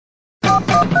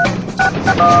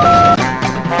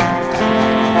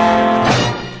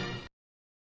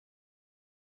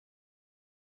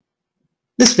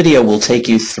This video will take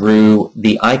you through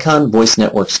the Icon Voice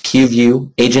Network's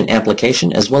QueVue Agent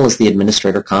application as well as the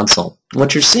Administrator Console.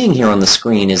 What you're seeing here on the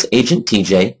screen is Agent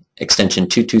TJ, extension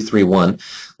 2231,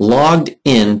 logged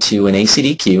into an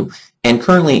ACD queue and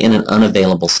currently in an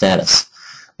unavailable status.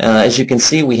 As you can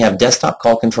see, we have desktop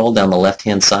call control down the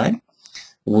left-hand side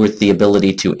with the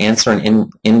ability to answer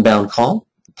an inbound call,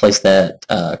 place that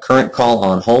current call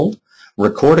on hold,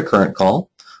 record a current call,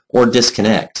 or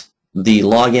disconnect. The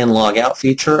login, logout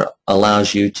feature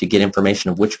allows you to get information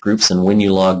of which groups and when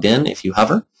you logged in if you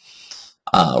hover.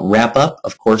 Wrap up,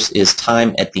 of course, is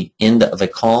time at the end of a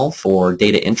call for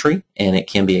data entry, and it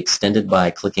can be extended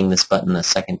by clicking this button a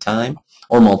second time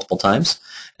or multiple times.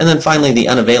 And then finally, the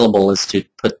unavailable is to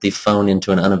put the phone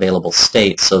into an unavailable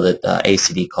state so that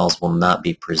ACD calls will not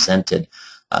be presented.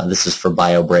 This is for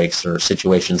bio breaks or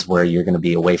situations where you're going to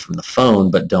be away from the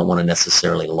phone but don't want to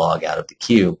necessarily log out of the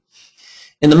queue.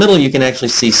 In the middle, you can actually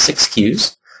see 6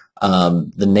 queues,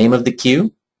 the name of the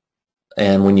queue,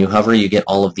 and when you hover, you get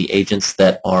all of the agents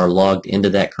that are logged into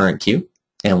that current queue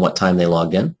and what time they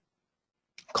logged in.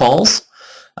 Calls,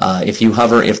 if you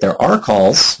hover, if there are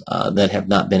calls that have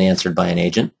not been answered by an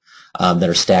agent that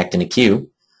are stacked in a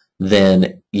queue,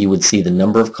 then you would see the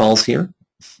number of calls here,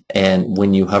 and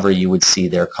when you hover, you would see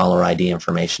their caller ID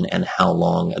information and how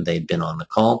long they'd been on the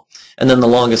call. And then the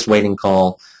longest waiting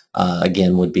call,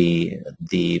 again, would be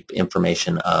the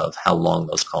information of how long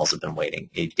those calls have been waiting.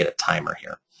 You get a timer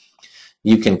here.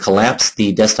 You can collapse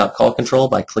the desktop call control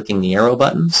by clicking the arrow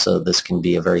button, so this can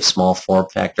be a very small form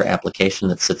factor application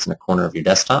that sits in a corner of your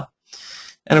desktop.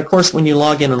 And of course, when you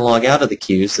log in and log out of the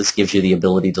queues, this gives you the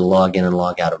ability to log in and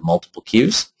log out of multiple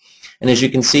queues. And as you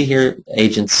can see here,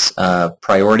 agents'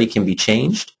 priority can be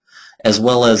changed, as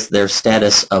well as their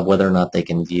status of whether or not they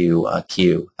can view a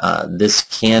queue. This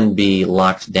can be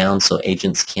locked down so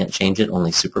agents can't change it,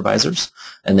 only supervisors,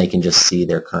 and they can just see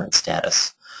their current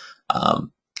status.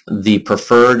 The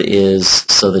preferred is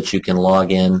so that you can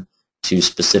log in to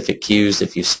specific queues.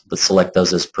 If you select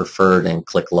those as preferred and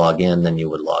click log in, then you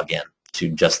would log in to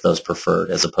just those preferred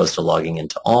as opposed to logging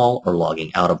into all or logging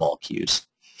out of all queues.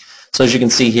 So as you can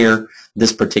see here,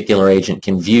 this particular agent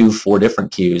can view 4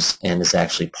 different queues and is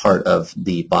actually part of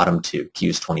the bottom 2,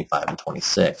 queues 25 and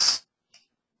 26.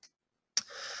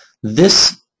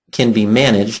 This can be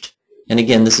managed, and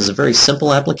again, this is a very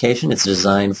simple application. It's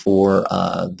designed for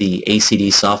the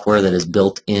ACD software that is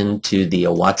built into the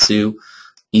Awatsu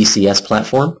ECS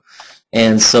platform.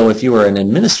 And so if you are an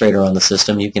administrator on the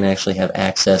system, you can actually have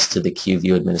access to the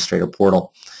QueVue Administrator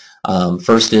portal.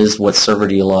 First is what server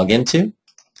do you log into,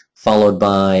 followed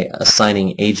by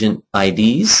assigning agent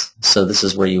IDs. So this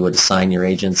is where you would assign your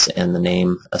agents and the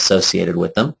name associated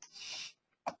with them.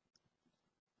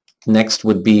 Next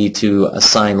would be to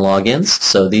assign logins.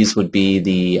 So these would be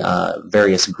the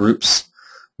various groups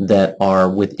that are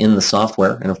within the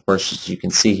software. And of course, as you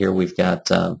can see here, we've got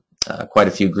quite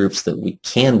a few groups that we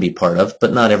can be part of,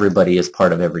 but not everybody is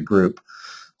part of every group.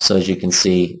 So as you can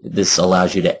see, this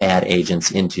allows you to add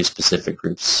agents into specific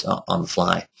groups on the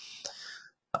fly.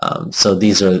 So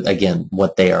these are, again,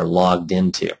 what they are logged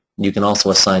into. You can also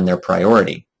assign their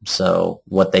priority, so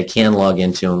what they can log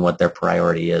into and what their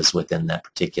priority is within that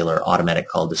particular automatic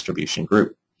call distribution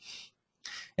group.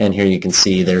 And here you can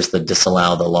see there's the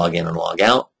disallow the log in and log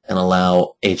out and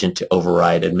allow agent to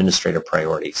override administrator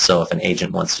priority. So if an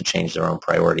agent wants to change their own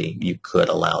priority, you could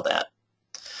allow that.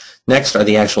 Next are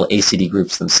the actual ACD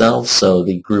groups themselves. So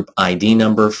the group ID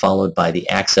number followed by the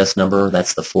access number,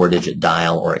 that's the 4-digit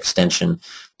dial or extension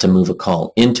to move a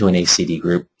call into an ACD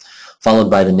group, followed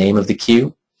by the name of the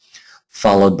queue,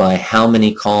 followed by how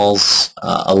many calls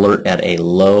alert at a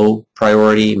low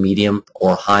priority, medium,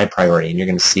 or high priority. And you're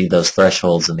going to see those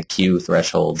thresholds in the queue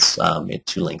thresholds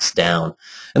 2 links down.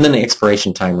 And then the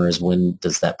expiration timer is when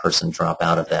does that person drop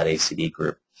out of that ACD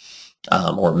group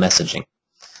or messaging.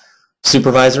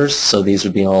 Supervisors, so these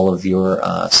would be all of your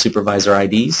supervisor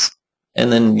IDs. And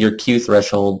then your queue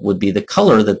threshold would be the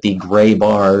color that the gray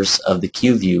bars of the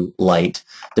QueVue light,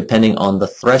 depending on the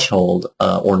threshold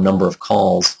or number of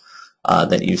calls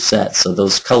that you set. So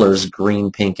those colors,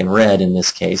 green, pink, and red in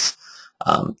this case,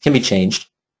 can be changed,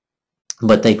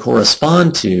 but they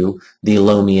correspond to the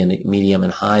low, medium,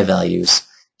 and high values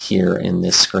here in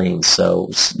this screen. So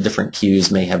different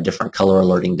queues may have different color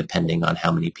alerting depending on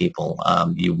how many people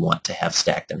you want to have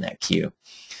stacked in that queue.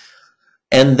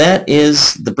 And that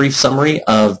is the brief summary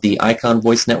of the Icon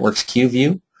Voice Network's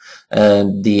QueVue,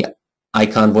 the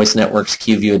Icon Voice Network's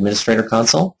QueVue Administrator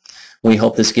Console. We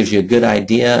hope this gives you a good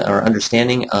idea or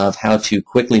understanding of how to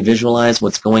quickly visualize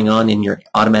what's going on in your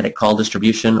automatic call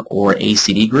distribution or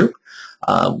ACD group.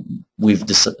 We've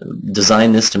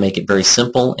designed this to make it very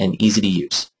simple and easy to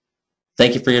use.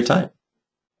 Thank you for your time.